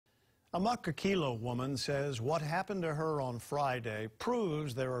A Makakilo woman says what happened to her on Friday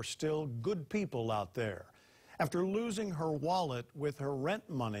proves there are still good people out there. After losing her wallet with her rent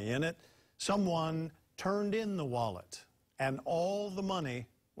money in it, someone turned in the wallet, and all the money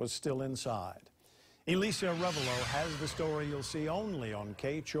was still inside. Elisa Arevalo has the story you'll see only on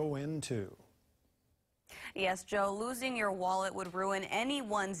KHON2. Yes, Joe, losing your wallet would ruin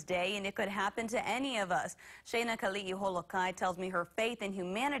anyone's day, and it could happen to any of us. Shayna Keliiholokai tells me her faith in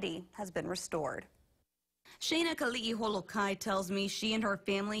humanity has been restored. Shayna Keliiholokai tells me she and her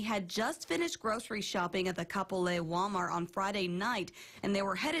family had just finished grocery shopping at the Kapolei Walmart on Friday night, and they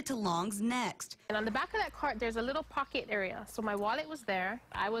were headed to Long's next. And on the back of that cart, there's a little pocket area. So my wallet was there.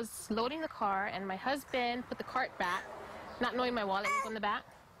 I was loading the car, and my husband put the cart back, not knowing my wallet was on the back.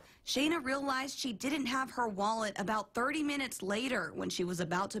 Shayna realized she didn't have her wallet about 30 minutes later when she was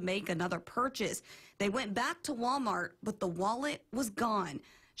about to make another purchase. They went back to Walmart, but the wallet was gone.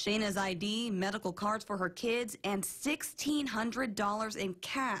 Shayna's ID, medical cards for her kids, and $1,600 in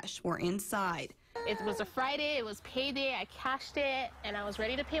cash were inside. It was a Friday, it was payday, I cashed it, and I was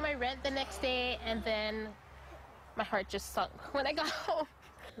ready to pay my rent the next day, and then my heart just sunk when I got home.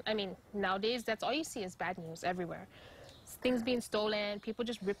 I mean, nowadays, that's all you see is bad news everywhere. Things being stolen, people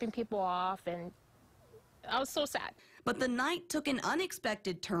just ripping people off, and I was so sad. But the night took an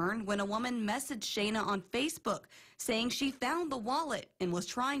unexpected turn when a woman messaged Shayna on Facebook saying she found the wallet and was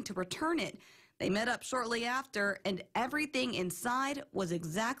trying to return it. They met up shortly after, and everything inside was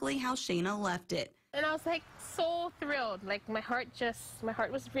exactly how Shayna left it. And I was like so thrilled, like my heart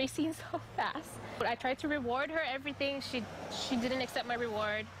was racing so fast. But I tried to reward her everything. She didn't accept my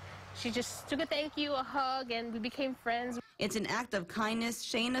reward. She just took a thank you, a hug, and we became friends. It's an act of kindness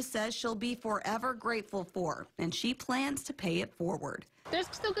Shayna says she'll be forever grateful for, and she plans to pay it forward. There's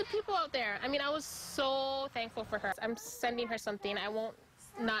still good people out there. I mean, I was so thankful for her. I'm sending her something. I won't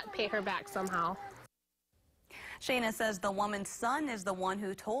not pay her back somehow. Shayna says the woman's son is the one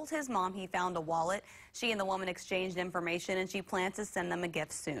who told his mom he found a wallet. She and the woman exchanged information, and she plans to send them a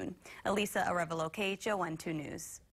gift soon. Elisa Arevalo, KHON2 News.